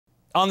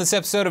On this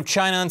episode of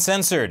China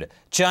Uncensored,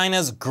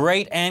 China's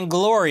great and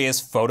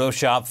glorious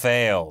Photoshop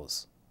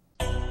fails.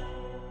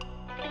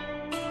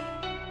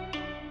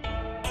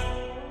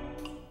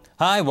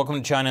 Hi, welcome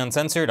to China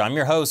Uncensored. I'm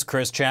your host,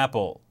 Chris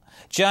Chappell.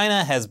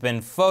 China has been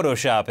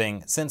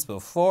Photoshopping since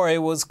before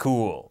it was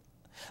cool.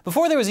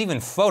 Before there was even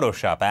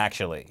Photoshop,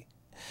 actually.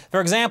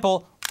 For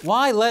example,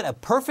 why let a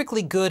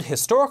perfectly good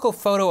historical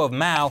photo of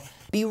Mao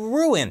be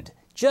ruined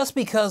just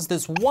because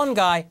this one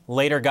guy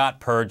later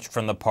got purged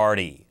from the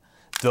party?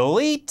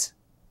 Delete?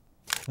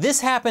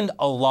 This happened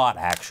a lot,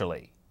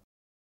 actually.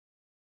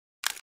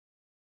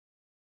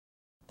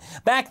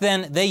 Back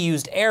then, they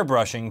used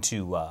airbrushing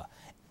to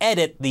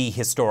edit the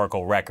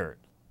historical record.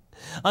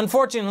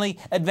 Unfortunately,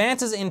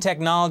 advances in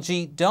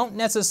technology don't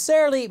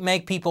necessarily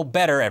make people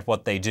better at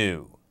what they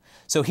do.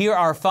 So here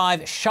are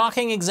 5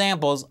 shocking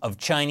examples of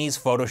Chinese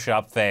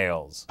Photoshop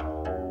fails.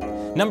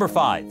 Number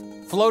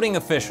 5, floating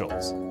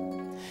officials.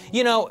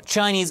 You know,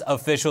 Chinese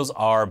officials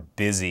are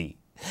busy.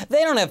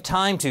 They don't have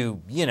time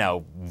to,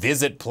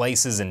 visit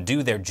places and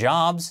do their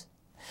jobs.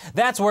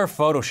 That's where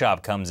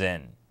Photoshop comes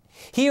in.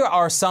 Here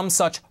are some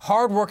such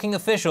hard-working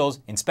officials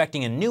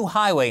inspecting a new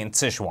highway in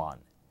Sichuan.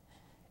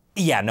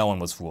 Yeah, no one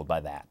was fooled by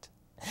that.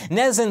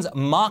 Netizens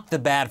mocked the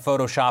bad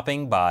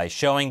Photoshopping by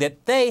showing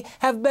that they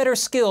have better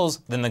skills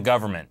than the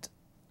government.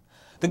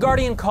 The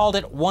Guardian called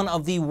it one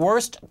of the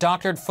worst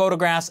doctored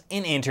photographs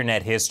in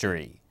internet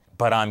history.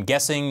 But I'm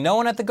guessing no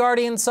one at the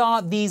Guardian saw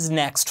these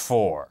next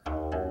 4.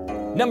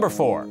 Number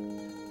 4,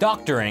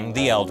 doctoring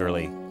the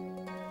elderly.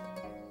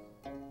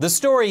 The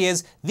story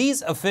is,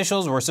 these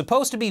officials were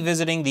supposed to be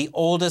visiting the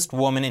oldest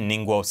woman in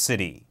Ningbo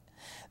City.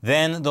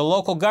 Then the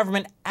local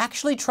government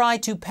actually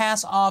tried to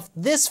pass off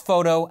this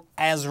photo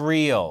as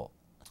real.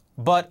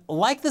 But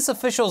like this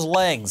official's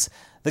legs,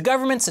 the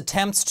government's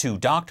attempts to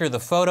doctor the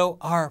photo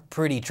are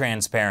pretty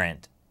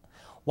transparent.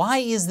 Why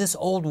is this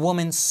old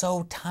woman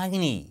so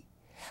tiny?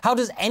 How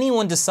does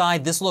anyone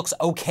decide this looks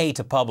okay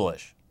to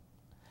publish?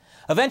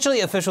 Eventually,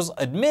 officials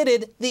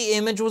admitted the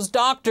image was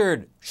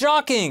doctored.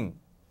 Shocking!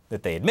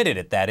 That they admitted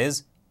it, that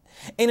is.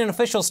 In an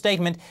official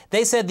statement,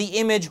 they said the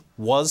image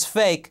was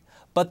fake,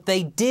 but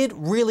they did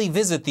really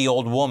visit the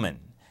old woman.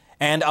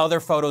 And other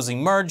photos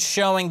emerged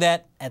showing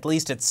that, at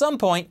least at some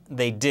point,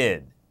 they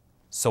did.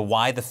 So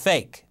why the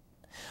fake?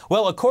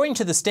 Well, according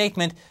to the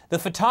statement, the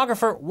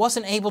photographer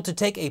wasn't able to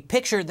take a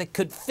picture that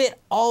could fit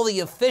all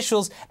the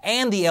officials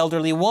and the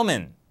elderly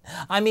woman.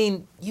 I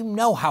mean, you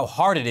know how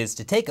hard it is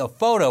to take a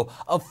photo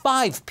of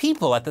 5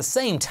 people at the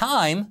same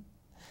time.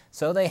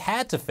 So they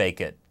had to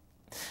fake it.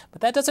 But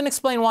that doesn't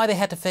explain why they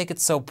had to fake it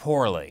so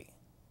poorly.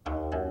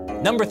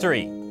 Number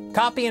 3,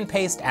 copy and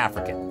paste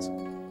Africans.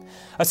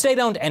 A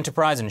state-owned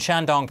enterprise in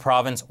Shandong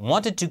province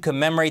wanted to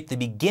commemorate the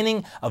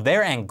beginning of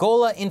their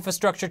Angola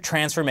infrastructure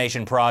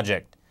transformation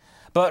project.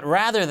 But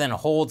rather than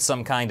hold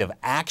some kind of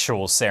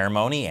actual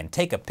ceremony and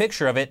take a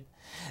picture of it,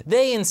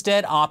 they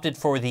instead opted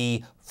for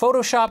the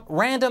Photoshop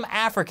random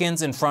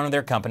Africans in front of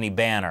their company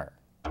banner.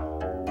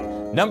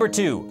 Number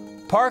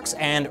 2, parks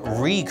and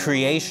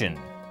recreation.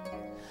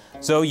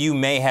 So you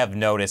may have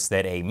noticed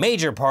that a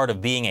major part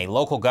of being a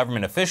local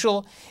government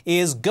official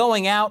is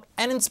going out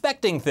and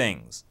inspecting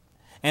things.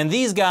 And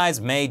these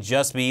guys may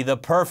just be the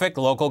perfect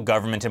local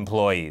government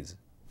employees,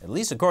 at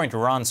least according to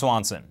Ron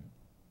Swanson.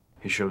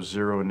 He shows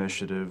zero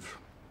initiative.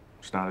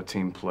 He's not a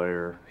team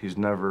player. He's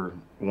never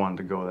wanted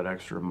to go that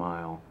extra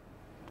mile.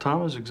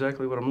 Tom is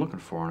exactly what I'm looking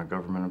for in a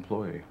government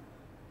employee.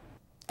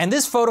 And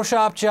this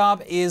Photoshop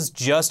job is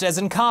just as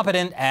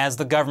incompetent as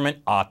the government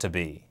ought to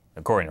be,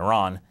 according to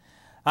Ron.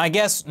 I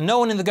guess no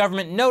one in the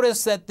government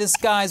noticed that this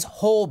guy's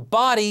whole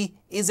body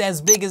is as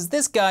big as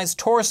this guy's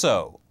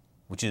torso,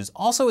 which is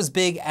also as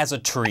big as a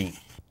tree.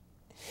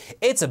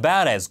 It's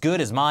about as good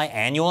as my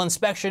annual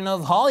inspection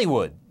of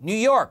Hollywood, New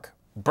York,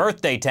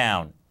 birthday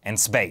town, and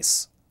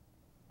space.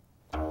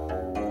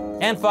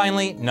 And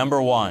finally,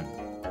 number 1.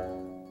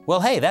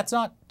 Well, hey, that's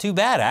not too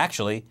bad,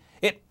 actually.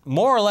 It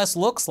more or less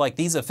looks like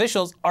these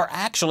officials are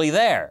actually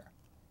there.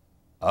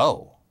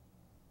 Oh.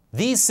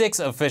 These 6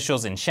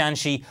 officials in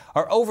Shanxi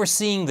are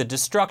overseeing the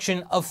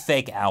destruction of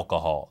fake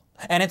alcohol.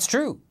 And it's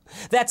true.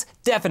 That's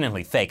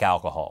definitely fake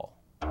alcohol.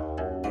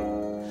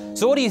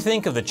 So what do you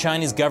think of the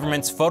Chinese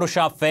government's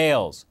Photoshop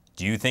fails?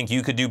 Do you think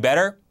you could do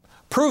better?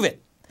 Prove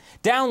it.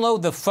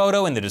 Download the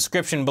photo in the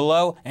description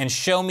below and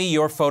show me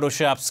your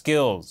Photoshop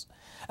skills.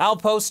 I'll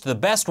post the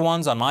best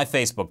ones on my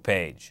Facebook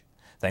page.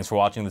 Thanks for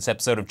watching this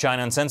episode of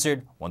China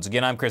Uncensored. Once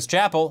again, I'm Chris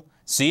Chappell.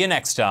 See you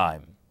next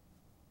time.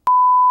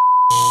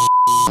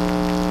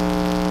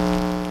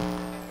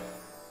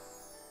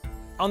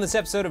 On this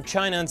episode of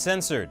China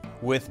Uncensored,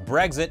 with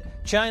Brexit,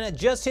 China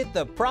just hit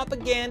the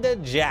propaganda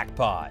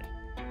jackpot.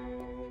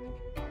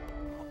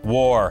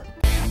 War.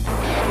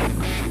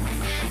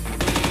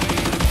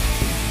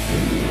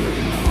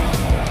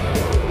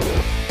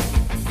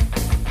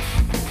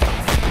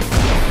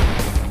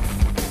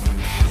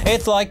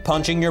 It's like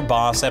punching your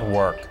boss at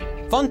work.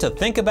 Fun to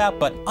think about,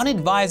 but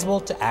unadvisable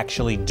to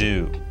actually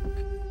do.